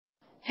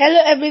Hello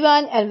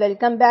everyone and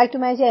welcome back to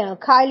my channel.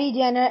 Kylie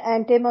Jenner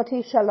and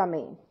Timothee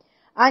Chalamet.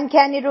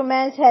 Uncanny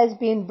romance has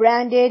been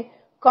branded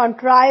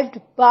contrived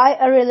by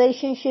a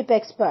relationship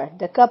expert.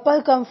 The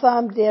couple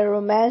confirmed their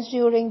romance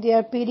during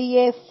their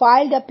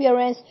PDA-filled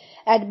appearance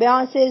at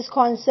Beyoncé's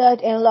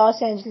concert in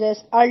Los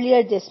Angeles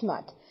earlier this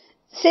month.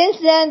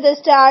 Since then, the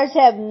stars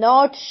have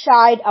not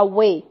shied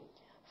away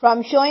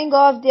from showing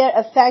off their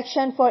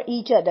affection for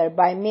each other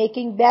by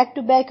making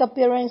back-to-back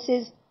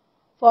appearances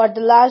for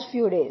the last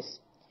few days.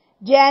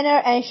 Jenner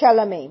and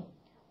Chalamet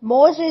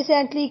most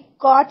recently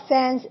caught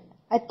fans'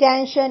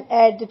 attention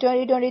at the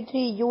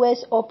 2023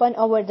 US Open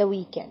over the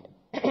weekend,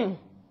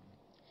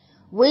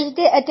 which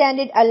they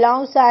attended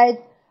alongside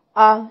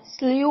a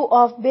slew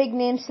of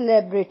big-name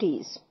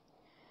celebrities.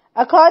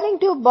 According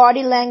to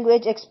body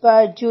language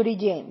expert Judy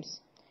James,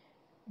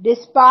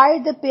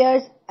 despite the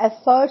pair's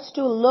efforts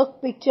to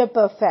look picture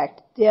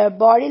perfect, their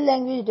body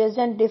language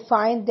doesn't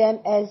define them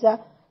as a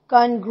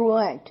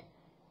congruent,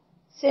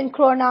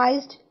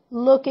 synchronized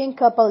looking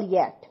couple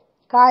yet.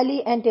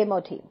 Kylie and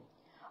Timothee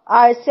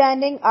are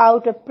sending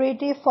out a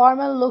pretty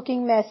formal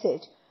looking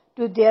message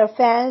to their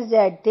fans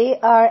that they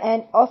are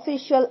an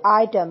official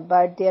item,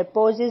 but their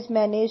poses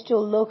manage to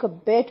look a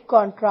bit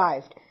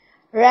contrived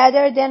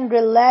rather than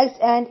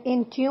relaxed and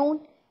in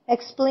tune,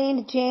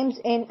 explained James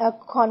in a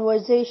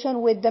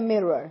conversation with the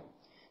Mirror.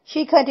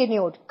 She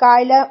continued,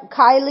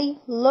 Kylie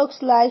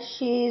looks like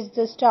she is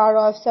the star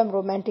of some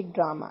romantic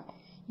drama,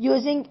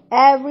 using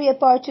every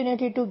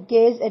opportunity to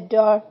gaze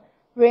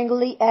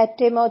adoringly at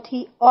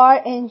Timothee or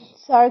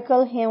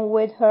encircle him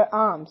with her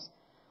arms,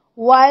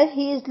 while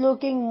he is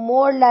looking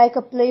more like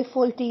a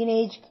playful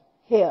teenage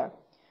hare,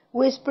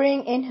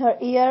 whispering in her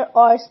ear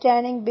or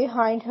standing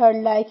behind her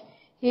like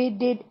he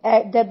did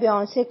at the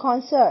Beyoncé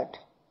concert.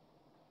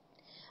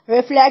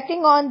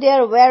 Reflecting on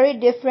their very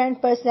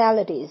different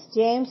personalities,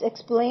 James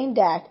explained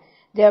that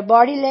their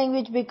body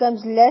language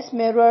becomes less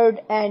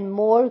mirrored and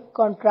more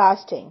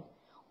contrasting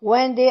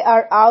when they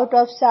are out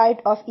of sight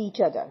of each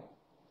other.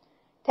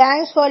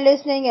 Thanks for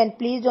listening and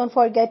please don't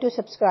forget to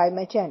subscribe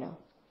my channel.